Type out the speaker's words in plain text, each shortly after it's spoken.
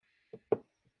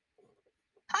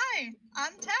Hi,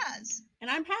 I'm Taz,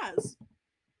 And I'm Paz.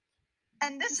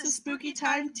 and this is Spooky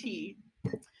Time Tea,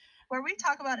 where we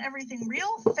talk about everything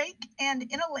real, fake, and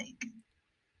in a lake.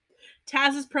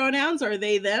 Taz's pronouns are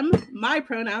they, them. My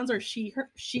pronouns are she, her,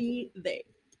 she, they.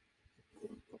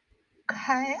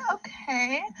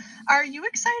 Okay. Are you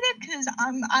excited? Because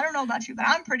I don't know about you, but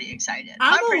I'm pretty excited.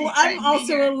 I'm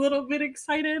also a little bit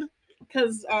excited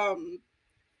because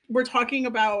we're talking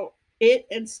about it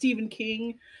and Stephen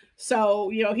King. So,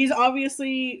 he's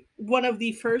obviously one of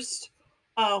the first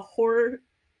horror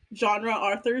genre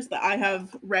authors that I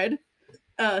have read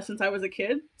since I was a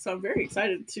kid. So I'm very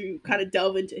excited to kind of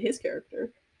delve into his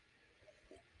character.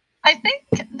 I think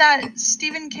that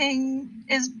Stephen King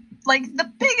is like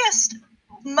the biggest,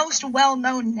 most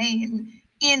well-known name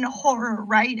in horror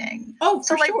writing. Oh,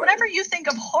 so for sure. Whenever you think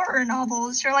of horror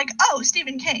novels, you're like, oh,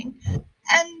 Stephen King.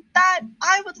 And that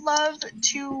I would love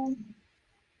to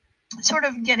sort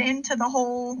of get into the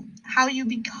whole how you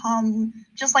become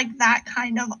just like that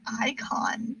kind of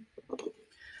icon.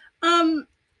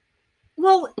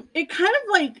 Well, it kind of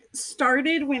like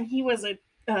started when he was a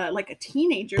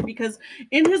teenager, because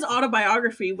in his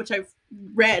autobiography, which I've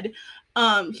read,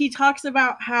 he talks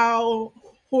about how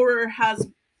horror has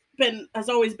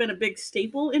always been a big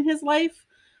staple in his life.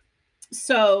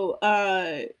 So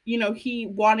he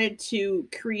wanted to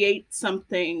create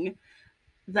something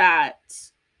that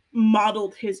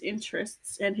modeled his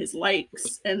interests and his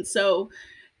likes, and so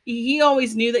he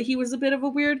always knew that he was a bit of a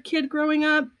weird kid growing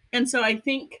up. And so I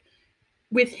think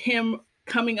with him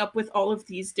coming up with all of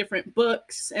these different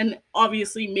books and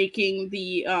obviously making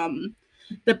the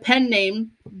pen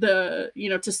name, to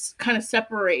kind of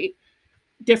separate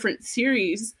different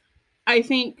series, I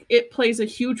think it plays a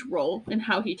huge role in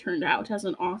how he turned out as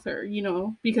an author,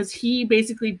 because he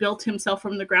basically built himself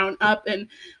from the ground up and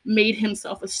made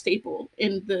himself a staple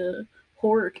in the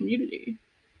horror community.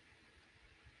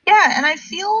 Yeah, and I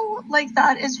feel like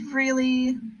that is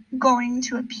really going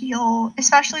to appeal,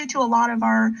 especially to a lot of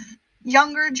our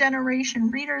younger generation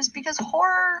readers, because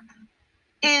horror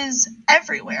is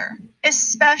everywhere,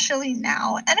 especially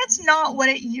now. And it's not what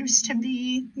it used to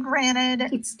be,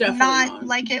 granted. It's definitely not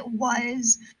like it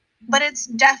was, but it's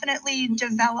definitely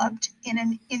developed in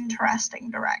an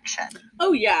interesting direction.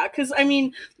 Oh yeah, because I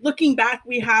mean, looking back,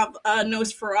 we have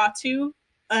Nosferatu.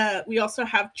 We also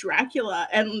have Dracula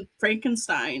and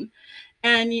Frankenstein,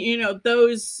 and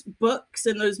those books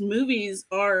and those movies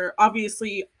are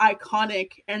obviously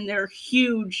iconic, and they're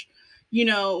huge,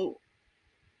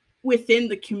 within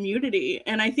the community.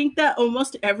 And I think that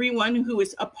almost everyone who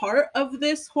is a part of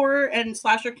this horror and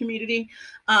slasher community,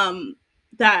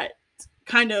 that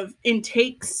kind of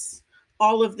intakes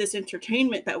all of this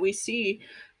entertainment that we see,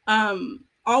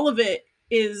 all of it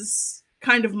is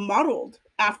kind of modeled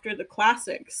after the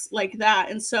classics like that.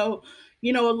 And so,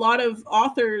 a lot of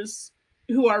authors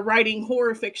who are writing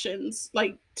horror fictions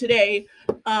like today,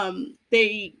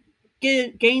 they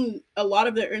gain a lot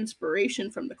of their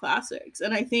inspiration from the classics.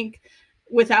 And I think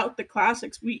without the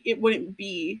classics, it wouldn't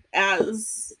be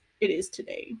as it is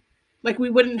today. Like, we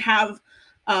wouldn't have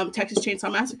Texas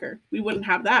Chainsaw Massacre. We wouldn't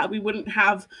have that. We wouldn't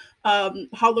have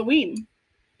Halloween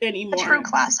anymore. A true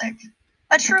classic.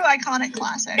 A true iconic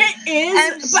classic.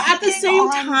 It is, but at the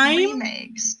same time,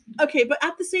 remakes. Okay, but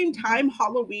at the same time,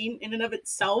 Halloween in and of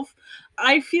itself,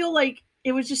 I feel like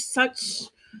it was just such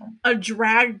a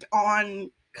dragged on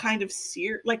kind of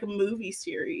like a movie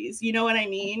series, you know what I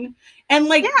mean? And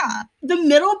like, yeah, the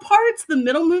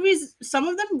middle movies, some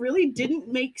of them really didn't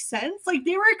make sense. Like,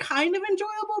 they were kind of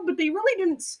enjoyable, but they really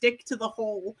didn't stick to the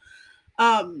whole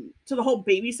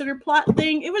babysitter plot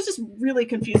thing. It was just really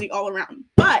confusing all around.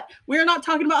 But we're not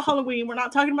talking about Halloween. We're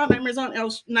not talking about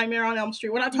Nightmare on Elm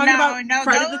Street. We're not talking about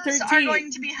Friday the 13th. Those are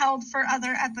going to be held for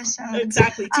other episodes.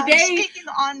 Exactly. Today, speaking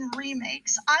on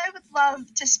remakes, I would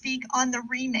love to speak on the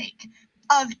remake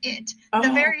of It, the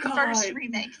very first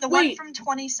remake, the one from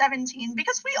 2017,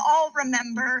 because we all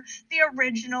remember the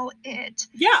original It.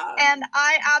 Yeah. And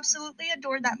I absolutely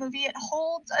adored that movie. It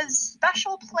holds a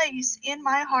special place in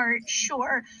my heart,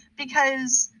 sure,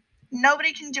 because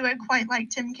nobody can do it quite like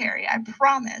Tim Curry, I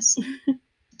promise.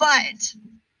 But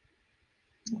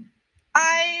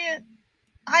I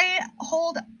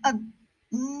hold a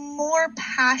more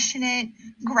passionate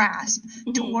grasp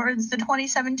towards the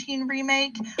 2017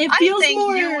 remake. It feels I think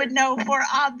more... you would know for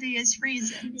obvious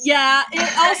reasons. Yeah, it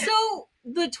also,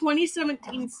 the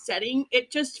 2017 setting,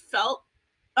 it just felt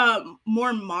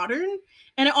more modern,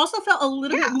 and it also felt a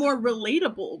little bit more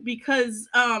relatable, because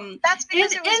that's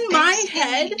because it was in my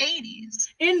head, in the 80s.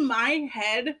 In my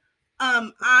head,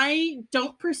 I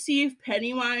don't perceive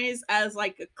Pennywise as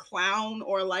like a clown,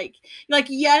 or like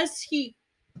yes, he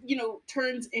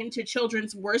turns into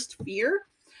children's worst fear.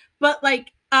 But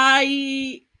like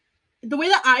the way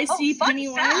that I see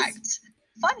Pennywise.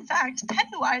 Fun fact,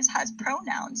 Pennywise has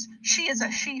pronouns. She is a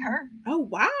she, her. Oh,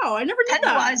 wow. I never knew that.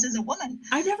 Pennywise is a woman.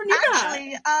 I never knew that.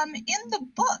 Actually, in the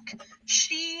book,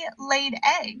 she laid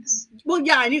eggs. Well,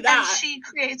 yeah, I knew that. And she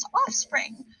creates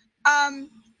offspring.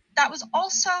 That was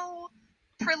also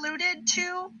preluded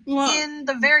to in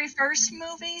the very first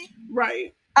movie.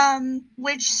 Right.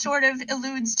 Which sort of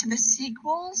alludes to the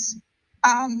sequels.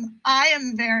 I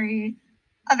am a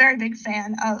very big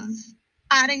fan of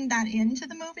adding that into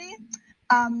the movie.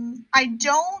 I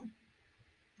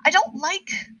don't like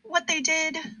what they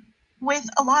did with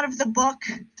a lot of the book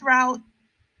throughout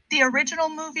the original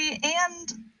movie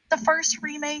and the first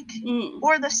remake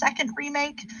or the second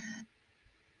remake.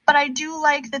 But I do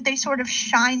like that they sort of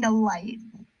shined a light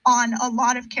on a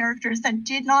lot of characters that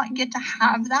did not get to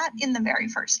have that in the very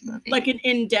first movie. Like an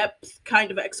in-depth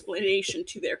kind of explanation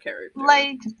to their character.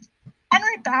 Like,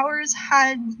 Henry Bowers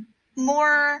had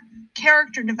more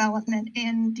character development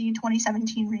in the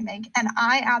 2017 remake, and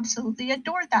I absolutely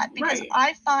adored that because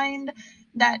I find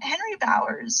that Henry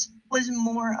Bowers was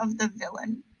more of the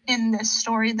villain in this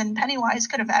story than Pennywise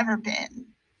could have ever been.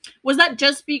 Was that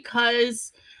just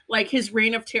because, like, his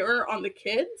reign of terror on the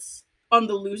kids, on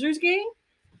the Losers Gang?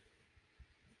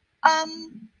 I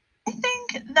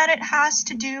think that it has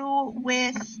to do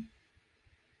with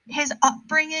his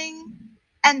upbringing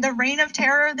and the reign of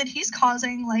terror that he's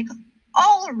causing, like,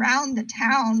 all around the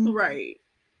town. Right.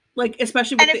 Like,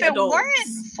 especially with the adults. And if it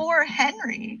weren't for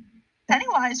Henry,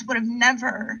 Pennywise would have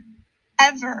never,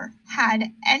 ever had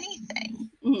anything.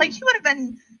 Like, he would have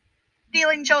been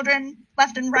stealing children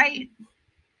left and right.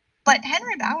 But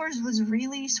Henry Bowers was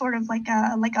really sort of like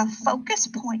a focus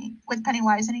point with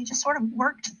Pennywise, and he just sort of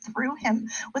worked through him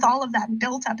with all of that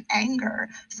built-up anger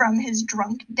from his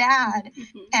drunk dad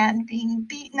and being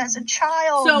beaten as a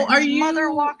child. So his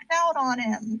mother walked out on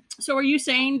him. So are you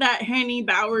saying that Henry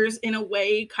Bowers, in a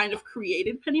way, kind of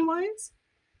created Pennywise?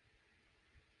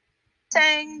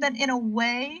 Saying that in a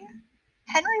way,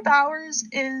 Henry Bowers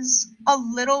is a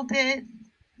little bit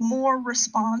more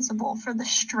responsible for the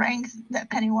strength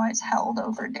that Pennywise held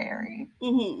over Derry.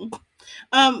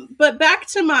 But back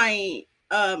to my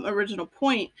original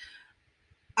point,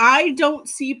 I don't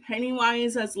see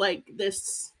Pennywise as like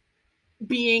this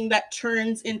being that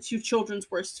turns into children's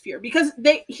worst fear, because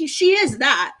she is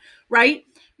that, right?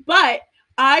 But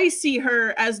I see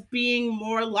her as being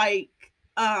more like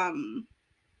kind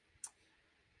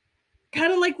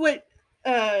of like what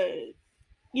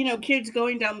kids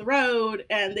going down the road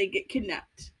and they get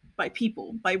kidnapped by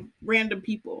random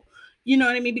people. You know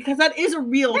what I mean? Because that is a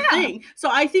real thing. So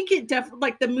I think it definitely,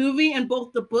 like, the movie and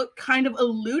both the book kind of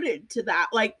alluded to that.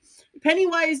 Like,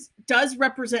 Pennywise does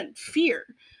represent fear,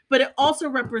 but it also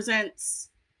represents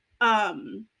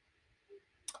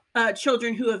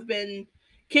children who have been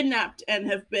kidnapped and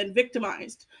have been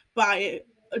victimized by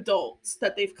adults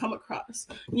that they've come across.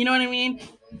 You know what I mean?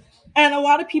 And a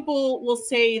lot of people will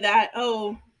say that,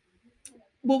 oh,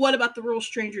 well, what about the rule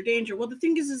stranger danger? Well, the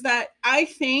thing is that I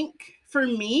think, for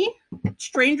me,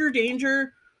 stranger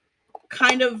danger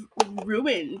kind of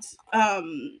ruined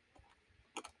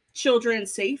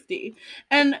children's safety.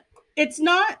 And it's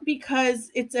not because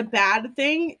it's a bad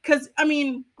thing, because, I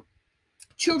mean,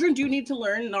 children do need to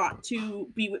learn not to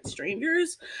be with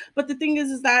strangers. But the thing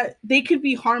is that they could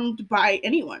be harmed by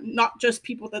anyone, not just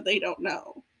people that they don't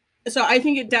know. So I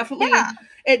think it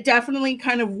definitely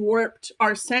kind of warped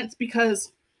our sense,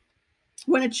 because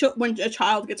when a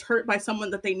child gets hurt by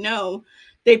someone that they know,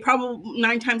 they probably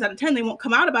 9 times out of 10 they won't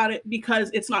come out about it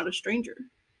because it's not a stranger.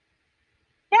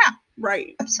 Yeah.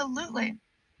 Right. Absolutely.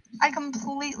 I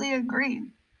completely agree.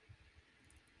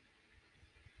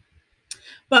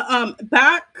 But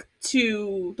back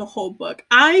to the whole book.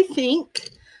 I think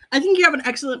you have an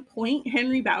excellent point.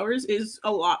 Henry Bowers is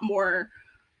a lot more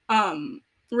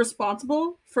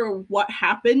responsible for what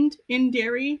happened in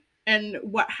Derry and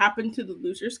what happened to the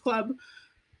Losers Club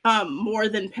more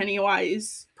than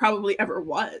Pennywise probably ever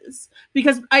was.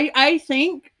 Because I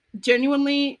think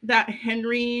genuinely that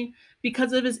Henry,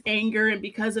 because of his anger and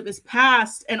because of his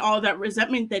past and all that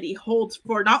resentment that he holds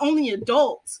for not only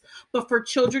adults, but for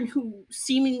children who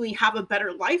seemingly have a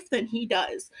better life than he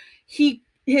does,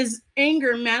 his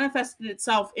anger manifested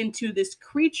itself into this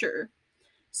creature.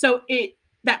 So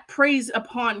that preys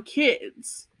upon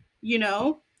kids, you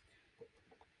know?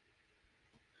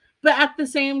 But at the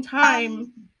same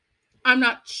time, I'm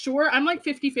not sure. I'm like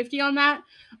 50-50 on that,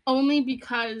 only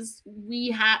because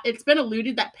it's been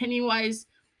alluded that Pennywise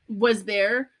was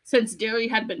there since Derry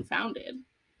had been founded.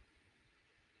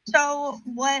 So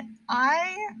what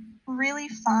I really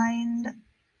find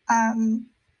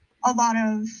a lot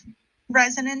of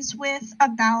resonance with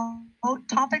about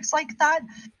topics like that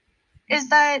is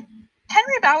that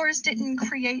Henry Bowers didn't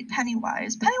create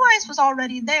Pennywise. Pennywise was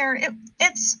already there.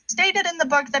 It's stated in the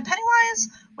book that Pennywise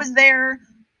was there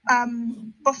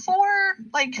before,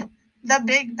 like, the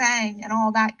Big Bang and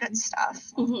all that good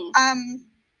stuff. Mm-hmm.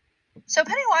 So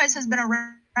Pennywise has been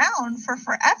around for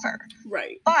forever.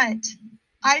 Right. But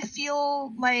I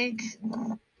feel like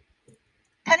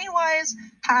Pennywise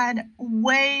had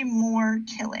way more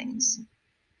killings.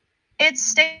 It's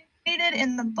stated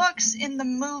in the books, in the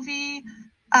movie,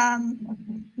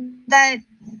 that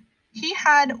he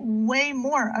had way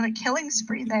more of a killing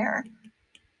spree there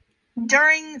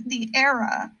during the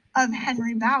era of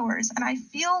Henry Bowers. And I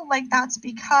feel like that's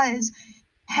because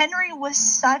Henry was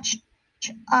such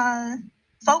a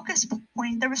focus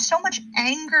point. There was so much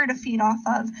anger to feed off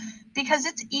of, because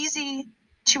it's easy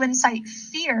to incite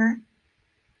fear,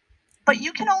 but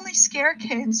you can only scare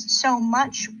kids so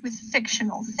much with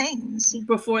fictional things.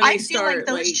 Before they feel like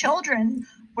those children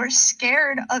were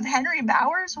scared of Henry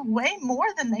Bowers way more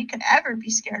than they could ever be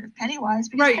scared of Pennywise,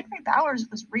 because Henry Bowers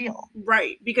was real.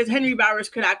 Right, because Henry Bowers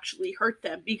could actually hurt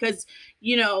them, because,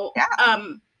 you know,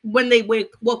 when they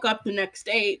woke up the next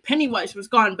day, Pennywise was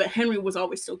gone, but Henry was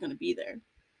always still going to be there.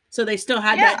 So they still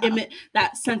had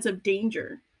that sense of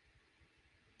danger.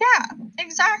 Yeah,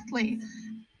 exactly.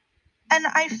 And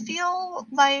I feel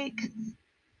like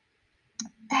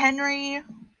Henry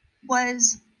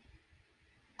was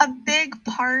a big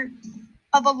part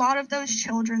of a lot of those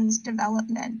children's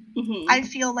development. Mm-hmm. I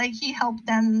feel like he helped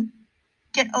them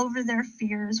get over their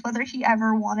fears, whether he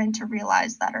ever wanted to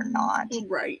realize that or not.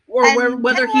 Right. Or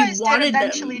whether Pennywise he wanted did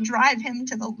eventually drive him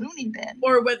to the loony bin.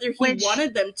 Or whether he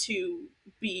wanted them to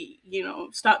be, you know,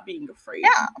 stop being afraid.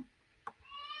 Yeah.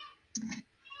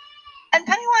 And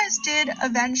Pennywise did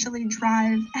eventually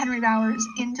drive Henry Bowers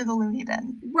into the loony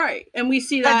bin. Right. And we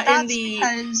see that in the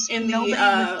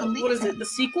what is it, the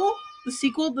sequel? The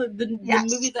sequel, the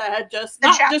movie that had just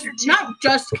not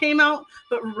just came out,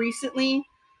 but recently.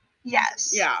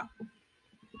 Yes. Yeah.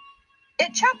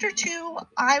 Chapter 2,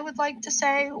 I would like to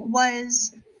say,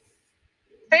 was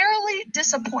fairly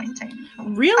disappointing.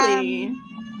 Really?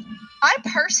 I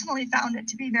personally found it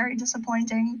to be very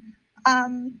disappointing.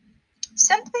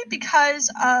 Simply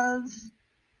because of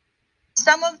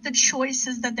some of the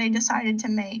choices that they decided to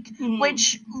make,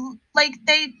 which, like,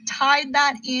 they tied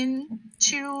that in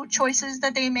to choices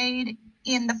that they made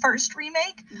in the first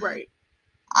remake. Right.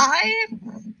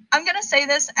 I'm going to say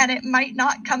this, and it might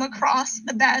not come across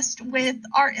the best with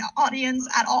our audience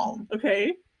at all.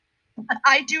 Okay. But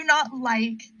I do not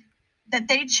like that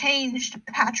they changed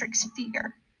Patrick's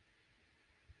fear.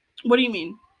 What do you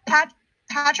mean?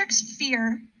 Patrick's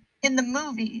fear in the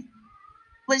movie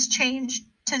was changed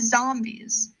to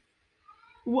zombies.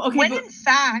 Well, okay, when in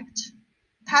fact,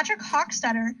 Patrick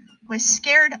Hockstetter was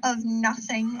scared of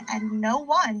nothing and no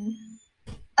one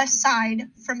aside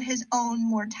from his own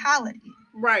mortality.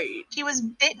 Right. He was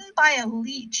bitten by a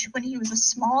leech when he was a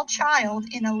small child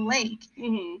in a lake.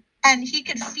 Mm-hmm. And he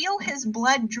could feel his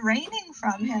blood draining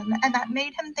from him, and that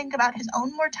made him think about his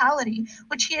own mortality,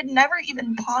 which he had never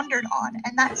even pondered on,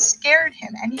 and that scared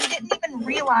him, and he didn't even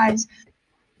realize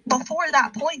before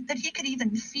that point that he could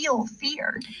even feel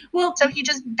fear. Well, so he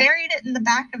just buried it in the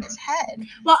back of his head.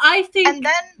 Well, I think... And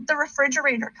then the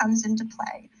refrigerator comes into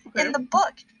play. Okay. In the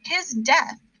book, his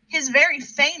death, his very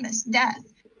famous death,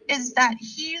 is that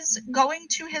he's going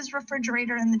to his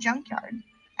refrigerator in the junkyard.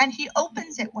 And he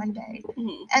opens it one day,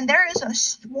 and there is a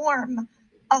swarm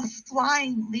of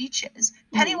flying leeches.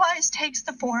 Pennywise takes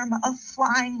the form of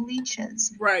flying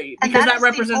leeches. Right, because that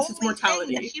represents his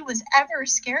mortality. That he was ever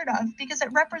scared of, because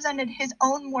it represented his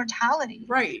own mortality.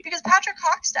 Right. Because Patrick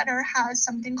Hockstetter has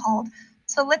something called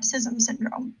solipsism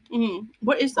syndrome. Mm-hmm.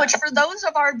 What is that? Which, for those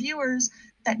of our viewers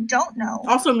that don't know,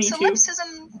 also me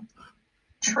solipsism,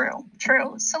 too.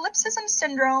 True. Solipsism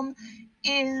syndrome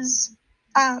is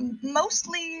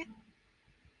mostly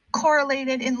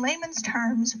correlated in layman's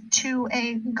terms to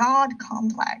a god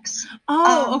complex.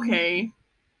 Oh, okay.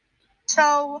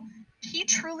 So he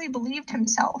truly believed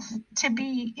himself to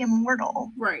be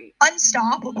immortal. Right.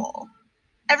 Unstoppable.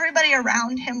 Everybody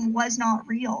around him was not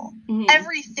real. Mm-hmm.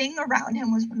 Everything around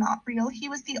him was not real. He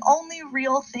was the only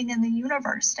real thing in the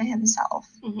universe to himself.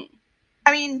 Mm-hmm.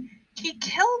 I mean, he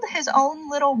killed his own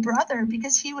little brother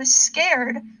because he was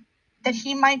scared that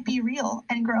he might be real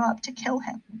and grow up to kill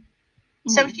him.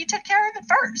 Mm-hmm. So he took care of it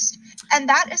first. And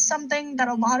that is something that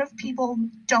a lot of people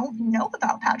don't know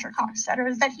about Patrick Hockstetter,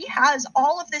 is that he has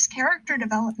all of this character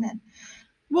development.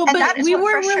 Well, and but we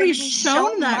weren't really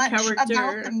shown that character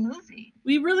about the movie.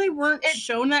 We really weren't It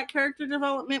shown that character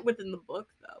development within the book,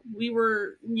 though. We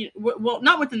were, well,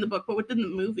 not within the book, but within the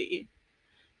movie.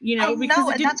 I Because know,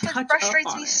 it and didn't that's what touch up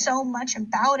frustrates on me it. so much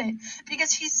about it,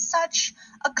 because he's such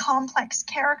a complex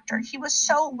character. He was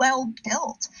so well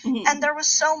built, and there was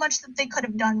so much that they could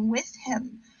have done with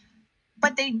him,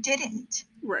 but they didn't.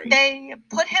 Right. They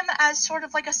put him as sort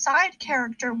of like a side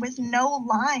character with no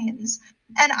lines.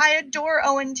 And I adore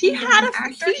Owen Teague as an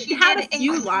actor. He did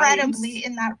incredibly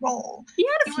in that role. He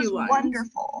had a few lines.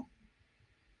 Wonderful.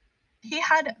 He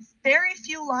had very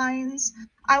few lines.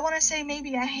 I want to say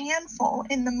maybe a handful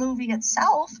in the movie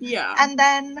itself. Yeah. And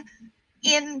then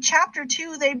in chapter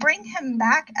 2, they bring him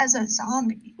back as a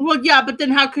zombie. Well, yeah, but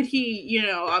then how could he,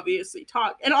 obviously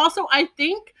talk? And also, I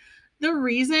think the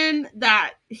reason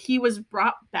that he was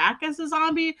brought back as a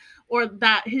zombie, or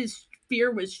that his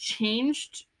fear was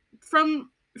changed from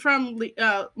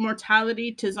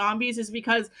mortality to zombies, is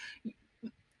because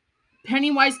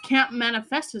Pennywise can't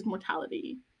manifest his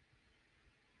mortality,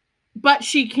 but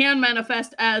she can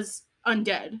manifest as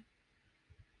undead.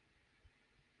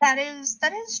 That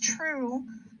is true.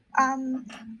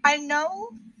 I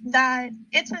know that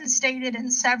it's been stated in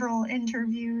several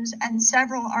interviews and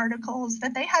several articles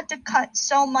that they had to cut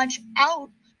so much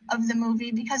out of the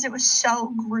movie because it was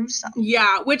so gruesome.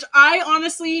 Yeah, which I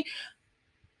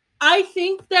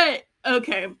think that,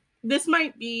 okay, this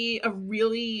might be a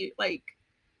really,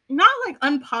 not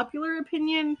unpopular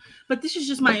opinion, but this is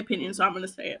just my opinion, so I'm going to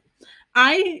say it.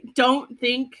 I don't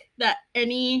think that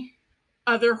any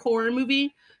other horror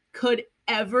movie could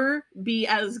ever be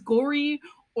as gory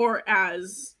or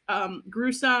as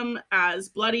gruesome, as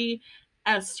bloody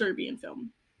as Serbian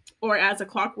Film or as A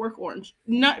Clockwork Orange.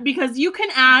 Not because you can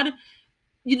add.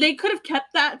 They could have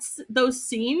kept those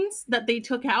scenes that they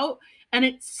took out, and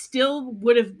it still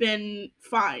would have been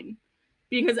fine,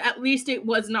 because at least it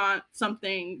was not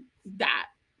something that.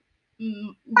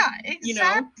 Yeah,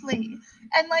 exactly.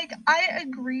 And I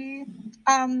agree.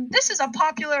 This is a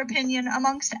popular opinion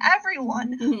amongst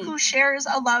everyone who shares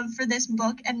a love for this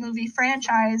book and movie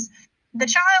franchise. The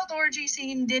child orgy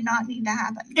scene did not need to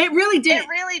happen. It really didn't. It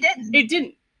really didn't. It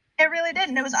didn't. It really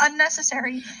didn't. It was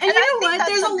unnecessary. And you know what? That's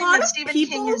There's something a lot that of Stephen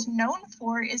people... King is known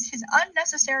for, is his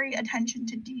unnecessary attention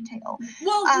to detail.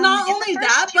 Well, not only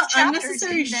that, but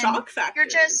unnecessary shock factors.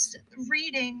 You're just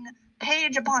reading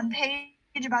page upon page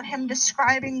about him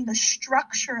describing the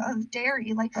structure of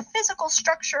Derry, like the physical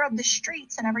structure of the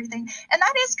streets and everything. And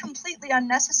that is completely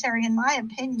unnecessary in my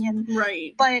opinion.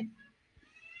 Right. But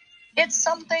it's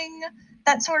something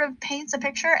that sort of paints a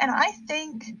picture, and I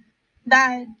think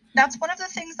that's one of the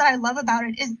things that I love about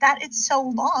it, is that it's so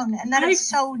long and that it's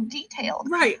so detailed.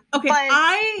 Right. Okay. But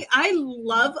I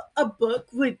love a book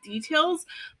with details,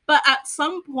 but at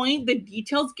some point the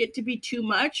details get to be too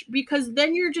much, because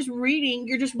then you're just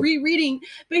rereading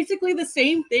basically the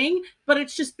same thing, but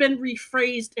it's just been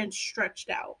rephrased and stretched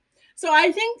out. So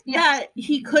I think that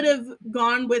he could have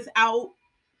gone without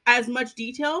as much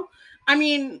detail. I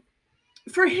mean,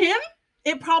 for him,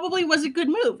 it probably was a good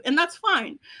move, and that's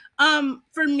fine.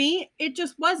 For me, it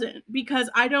just wasn't, because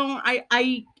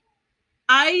I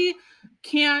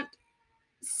can't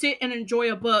sit and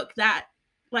enjoy a book that,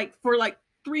 for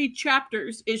 3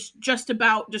 chapters is just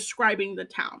about describing the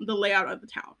town, the layout of the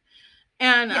town.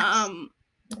 And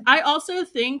I also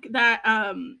think that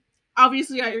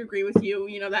obviously I agree with you,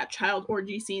 that child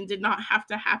orgy scene did not have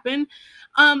to happen.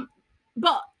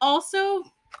 But also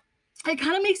it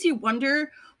kind of makes you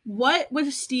wonder, what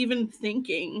was Stephen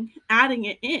thinking adding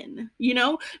it in,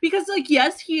 because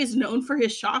yes, he is known for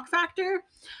his shock factor,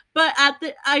 but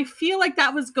I feel like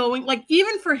that was going,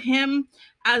 even for him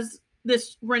as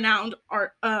this renowned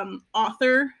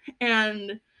author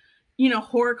and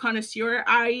horror connoisseur,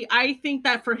 I think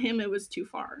that for him it was too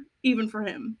far, even for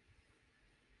him.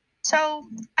 So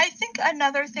I think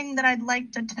another thing that I'd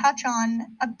like to touch on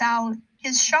about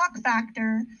his shock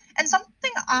factor, and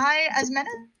something I,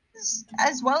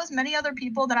 as well as many other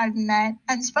people that I've met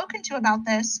and spoken to about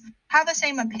this, have the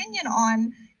same opinion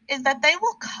on, is that they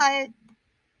will cut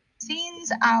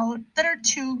scenes out that are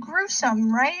too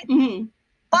gruesome, right? Mm-hmm.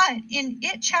 But in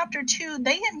It Chapter 2,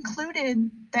 they included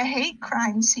the hate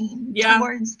crime scene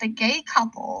towards the gay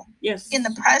couple in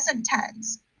the present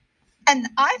tense. And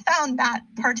I found that,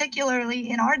 particularly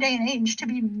in our day and age, to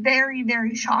be very,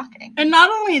 very shocking. And not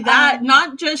only that,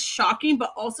 not just shocking,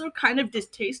 but also kind of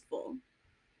distasteful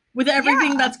with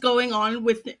everything that's going on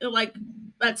with,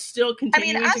 that's still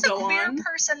continuing to go on. As a queer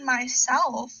person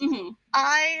myself,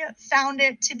 I found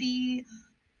it to be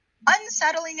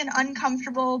unsettling and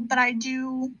uncomfortable, but I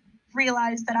do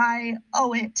realize that I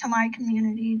owe it to my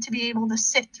community to be able to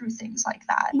sit through things like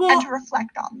that Well, and to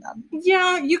reflect on them.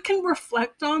 Yeah, you can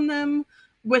reflect on them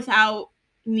without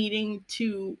needing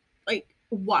to like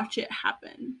watch it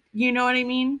happen. You know what I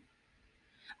mean?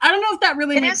 I don't know if that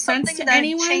really It makes is sense something to that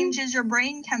anyone. changes your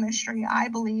brain chemistry, I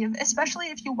believe, especially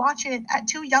if you watch it at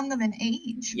too young of an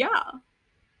age. Yeah.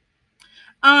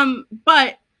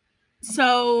 But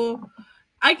so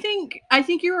I think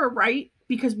you were right,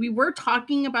 because we were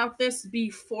talking about this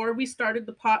before we started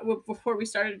before we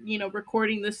started,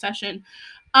 recording this session.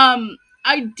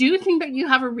 I do think that you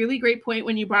have a really great point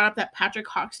when you brought up that Patrick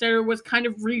Hockstetter was kind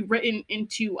of rewritten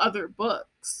into other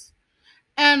books.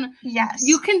 And Yes.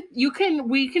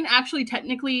 we can actually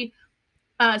technically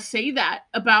say that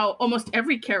about almost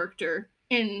every character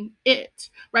in it,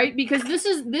 right? Because this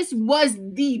was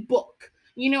the book.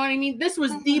 You know what I mean? This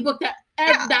was the book that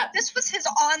this was his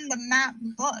on the map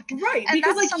book, right? And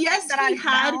because that's like, yes, that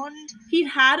he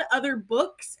had other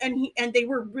books, and they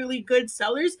were really good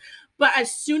sellers. But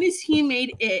as soon as he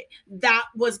made it, that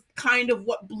was kind of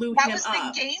what blew him up. That was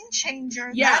the game changer.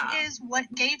 Yeah. That is what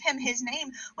gave him his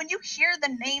name. When you hear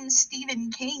the name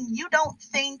Stephen King, you don't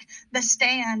think The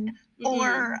Stand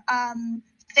or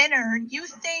Thinner. You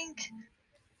think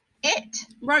It.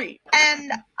 Right.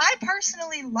 And I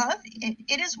personally love it.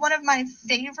 It is one of my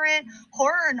favorite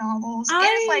horror novels. It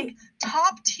is like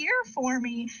top tier for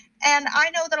me. And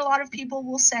I know that a lot of people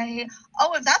will say,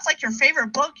 oh, if that's like your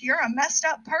favorite book, you're a messed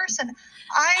up person.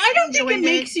 I don't think it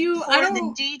makes you for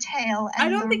the detail and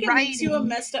I don't think writing. It makes you a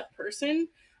messed up person.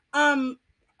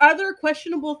 Are there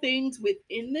questionable things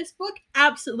within this book?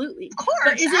 Absolutely. Of course,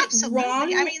 but is absolutely. It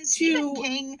wrong I mean, Stephen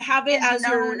King have it as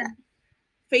your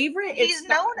favorite? He's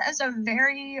known as a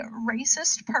very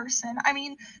racist person. I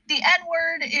mean, the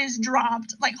N-word is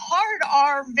dropped like hard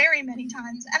R very many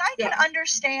times, and I can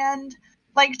understand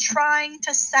like trying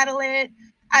to settle it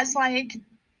as like,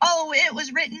 oh, it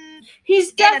was written in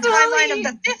a timeline of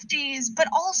the 50s, but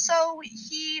also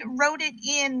he wrote it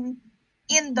in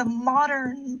the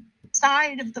modern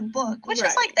side of the book, which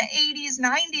is like the 80s,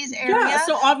 90s area. Yeah,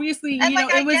 so obviously, and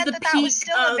like, it was I get the that peak that was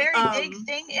still of, a very big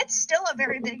thing. It's still a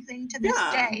very big thing to this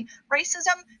day.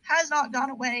 Racism has not gone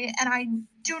away, and I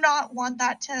do not want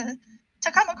that to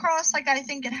come across like I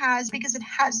think it has, because it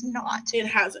has not. It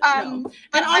hasn't. No.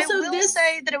 But and also I will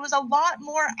say that it was a lot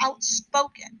more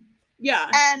outspoken. Yeah.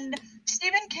 And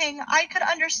Stephen King, I could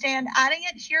understand adding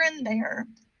it here and there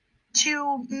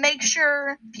to make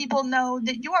sure people know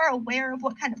that you are aware of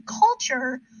what kind of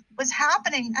culture was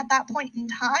happening at that point in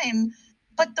time.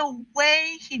 But the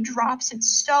way he drops it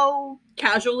so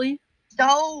casually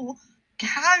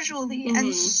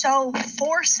and so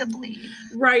forcibly,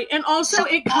 right? And also so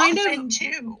it kind often of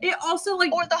too. It also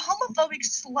like, or the homophobic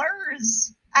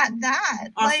slurs at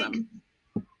that. Awesome.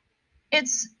 Like,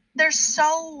 there's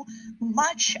so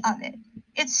much of it.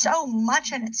 It's so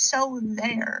much, and it's so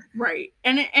there. Right.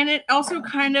 And it also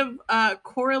kind of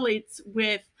correlates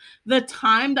with the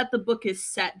time that the book is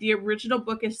set. The original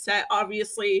book is set,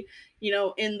 obviously,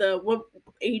 in the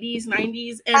 80s,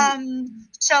 90s. And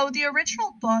so the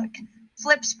original book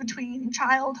flips between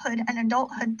childhood and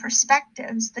adulthood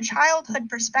perspectives. The childhood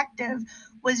perspective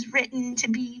was written to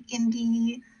be in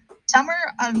the summer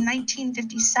of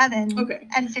 1957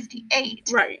 and 58.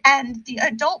 Right. And the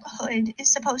adulthood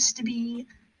is supposed to be,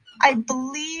 I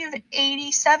believe,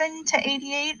 87 to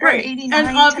 88 or 89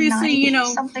 and obviously, to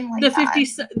 90, something like the that.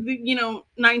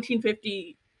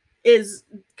 1950 is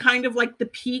kind of like the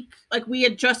peak. Like, we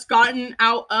had just gotten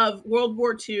out of World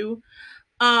War II.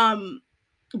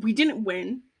 We didn't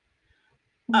win.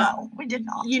 No, we did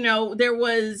not. There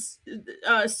was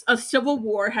a civil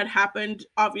war had happened,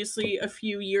 obviously, a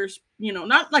few years,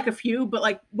 not like a few, but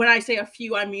like, when I say a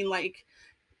few, I mean like,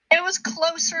 it was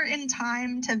closer in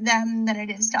time to them than it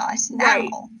is to us now.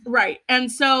 Right.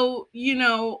 And so,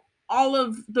 all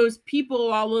of those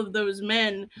people, all of those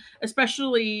men,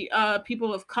 especially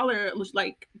people of color,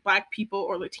 like Black people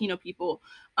or Latino people,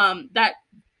 that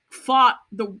fought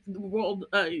the world,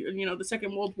 the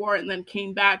Second World War, and then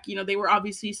came back, they were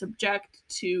obviously subject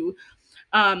to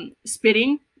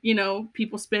spitting,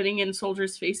 people spitting in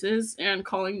soldiers' faces and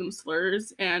calling them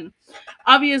slurs. And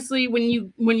obviously, when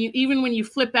you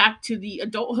flip back to the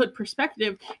adulthood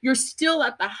perspective, you're still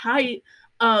at the height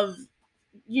of,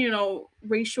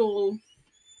 racial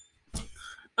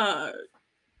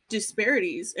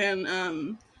disparities.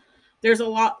 And there was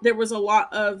a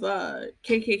lot of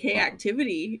KKK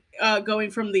activity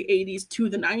going from the 80s to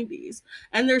the 90s,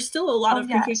 and there's still a lot of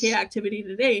KKK activity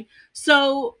today.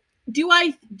 So do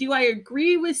I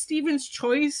agree with Stephen's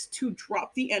choice to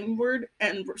drop the N-word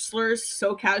and slurs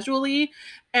so casually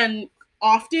and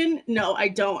often, no, I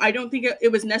don't. I don't think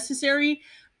it was necessary.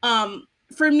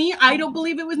 For me, I don't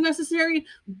believe it was necessary,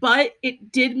 but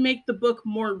it did make the book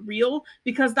more real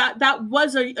because that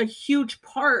was a huge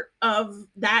part of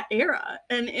that era,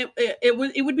 and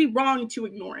it would be wrong to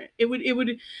ignore it. It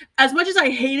would, as much as I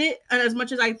hate it and as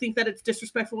much as I think that it's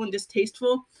disrespectful and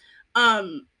distasteful,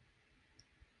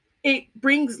 it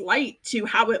brings light to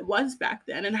how it was back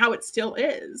then and how it still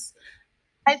is.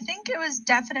 I think it was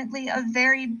definitely a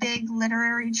very big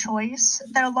literary choice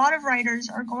that a lot of writers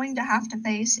are going to have to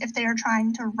face if they are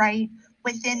trying to write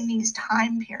within these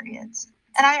time periods.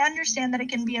 And I understand that it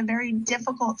can be a very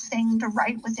difficult thing to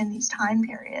write within these time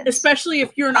periods. Especially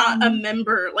if you're not a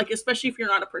member, like especially if you're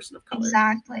not a person of color.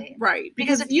 Exactly. Right.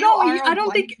 Because if I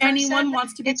don't think anyone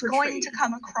wants to be portrayed, it's going to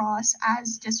come across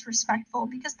as disrespectful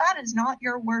because that is not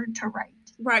your word to write.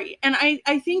 Right. And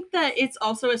I think that it's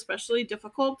also especially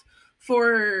difficult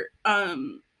for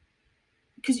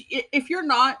because if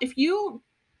you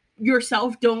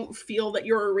yourself don't feel that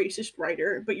you're a racist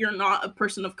writer, but you're not a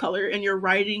person of color and you're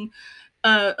writing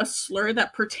a slur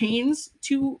that pertains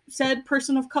to said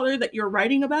person of color that you're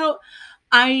writing about,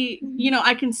 I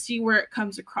can see where it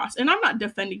comes across. And I'm not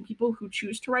defending people who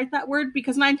choose to write that word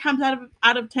because 9 times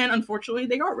out of 10, unfortunately,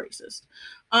 they are racist.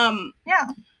 9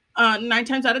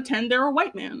 times out of 10, they're a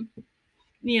white man.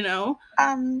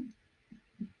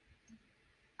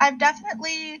 I've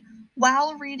definitely,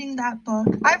 while reading that book,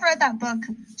 I've read that book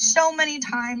so many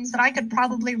times that I could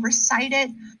probably recite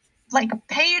it like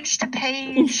page to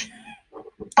page.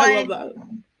 I love that.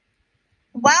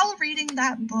 While reading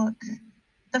that book,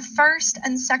 the first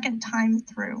and second time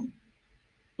through,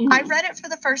 I read it for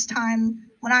the first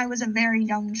time when I was a very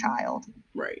young child.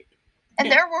 Right.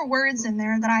 And there were words in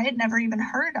there that I had never even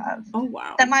heard of. Oh,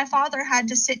 wow. That my father had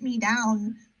to sit me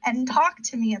down and talk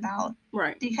to me about.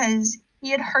 Right. Because he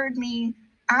had heard me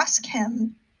ask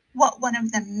him what one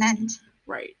of them meant.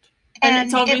 Right. And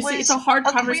it's obviously it's a hard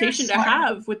conversation to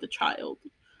have with the child.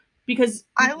 Because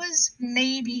I was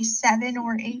maybe 7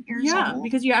 or 8 years old. Yeah,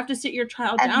 because you have to sit your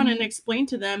child down and explain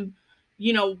to them,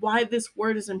 why this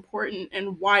word is important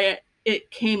and why it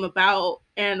came about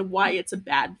and why it's a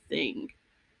bad thing.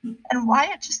 And why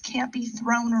it just can't be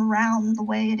thrown around the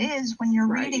way it is when you're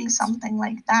reading something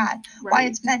like that. Right. Why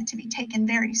it's meant to be taken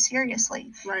very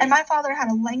seriously. Right. And my father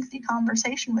had a lengthy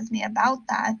conversation with me about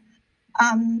that.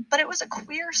 But it was a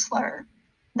queer slur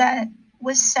that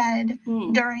was said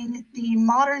during the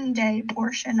modern day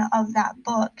portion of that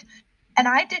book. And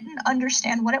I didn't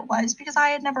understand what it was because I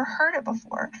had never heard it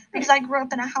before. Because I grew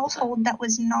up in a household that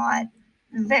was not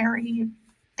very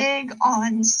big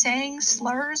on saying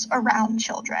slurs around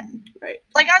children. Right.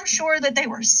 Like, I'm sure that they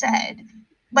were said,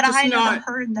 but I never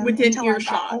heard them until I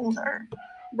got older.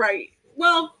 Right.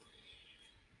 Well,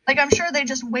 like, I'm sure they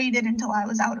just waited until I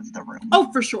was out of the room.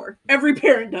 Oh, for sure. Every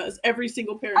parent does. Every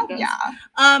single parent does.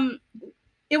 Yeah.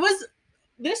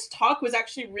 This talk was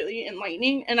actually really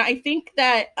enlightening, and I think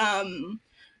that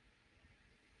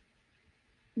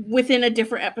within a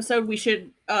different episode we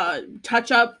should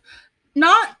touch up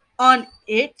not on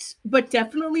it, but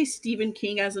definitely Stephen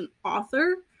King as an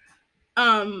author,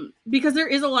 because there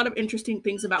is a lot of interesting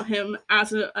things about him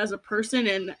as a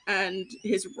person and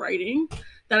his writing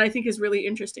that I think is really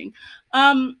interesting.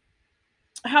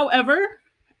 However,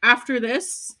 after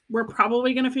this, we're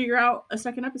probably going to figure out a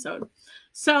second episode.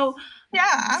 So,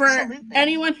 yeah, for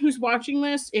anyone who's watching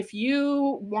this, if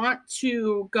you want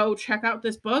to go check out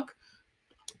this book,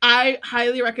 I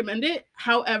highly recommend it.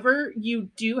 However, you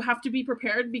do have to be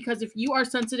prepared because if you are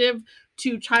sensitive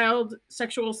to child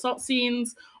sexual assault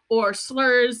scenes or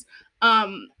slurs,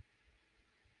 we'll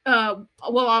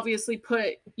obviously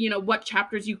put, what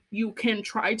chapters you can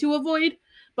try to avoid,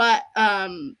 but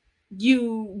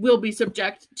you will be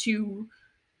subject to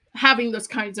having those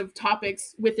kinds of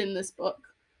topics within this book.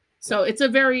 So it's a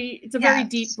very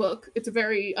deep book. It's a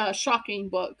very shocking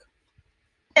book.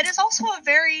 It is also a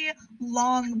very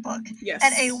long book. Yes.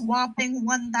 At a whopping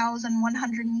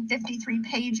 1,153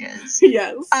 pages.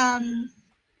 Yes.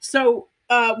 So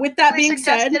with that being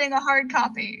said, getting a hard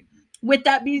copy. With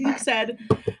that being said,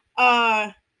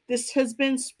 this has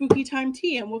been Spooky Time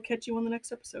Tea, and we'll catch you on the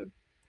next episode.